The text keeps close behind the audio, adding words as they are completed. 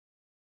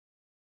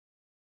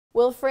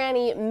Will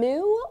Franny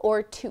moo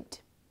or toot?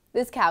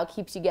 This cow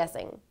keeps you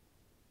guessing.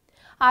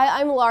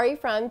 Hi, I'm Laurie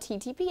from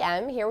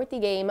TTPM, here with the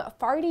game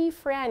Farty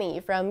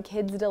Franny from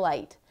Kidz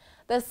Delight.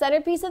 The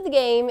centerpiece of the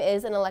game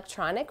is an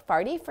electronic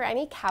Farty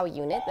Franny cow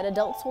unit that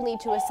adults will need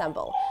to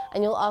assemble,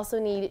 and you'll also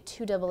need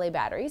 2 AA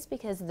batteries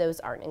because those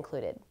aren't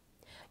included.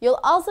 You'll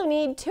also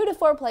need 2 to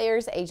 4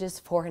 players ages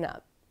 4 and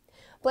up.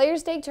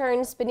 Players take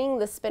turns spinning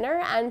the spinner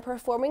and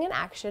performing an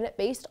action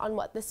based on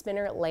what the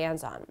spinner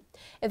lands on.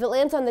 If it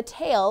lands on the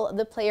tail,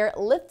 the player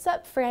lifts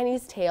up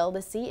Franny's tail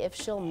to see if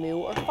she'll moo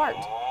or fart.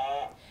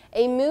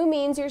 A moo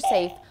means you're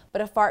safe,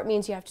 but a fart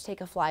means you have to take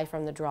a fly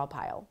from the draw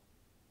pile.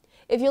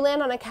 If you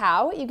land on a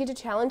cow, you get to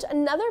challenge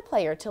another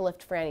player to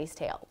lift Franny's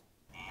tail.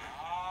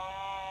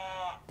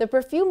 The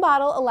perfume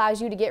bottle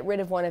allows you to get rid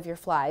of one of your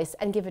flies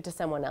and give it to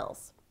someone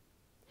else.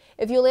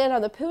 If you land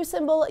on the poo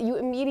symbol, you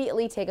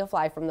immediately take a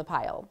fly from the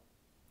pile.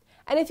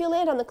 And if you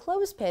land on the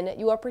clothespin,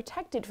 you are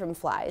protected from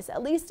flies,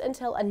 at least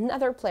until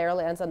another player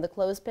lands on the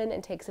clothespin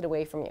and takes it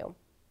away from you.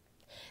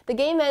 The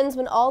game ends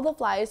when all the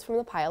flies from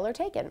the pile are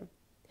taken.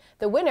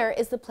 The winner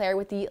is the player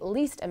with the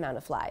least amount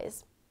of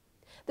flies.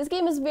 This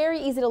game is very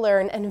easy to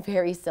learn and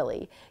very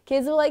silly.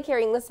 Kids will like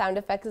hearing the sound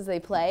effects as they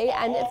play,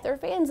 and if they're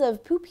fans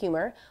of poop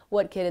humor,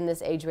 what kid in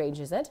this age range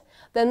isn't,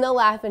 then they'll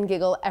laugh and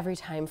giggle every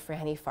time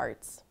Franny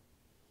farts.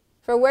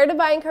 For where to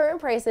buy and current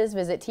prices,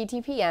 visit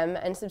TTPM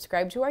and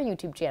subscribe to our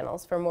YouTube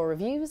channels for more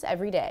reviews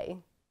every day.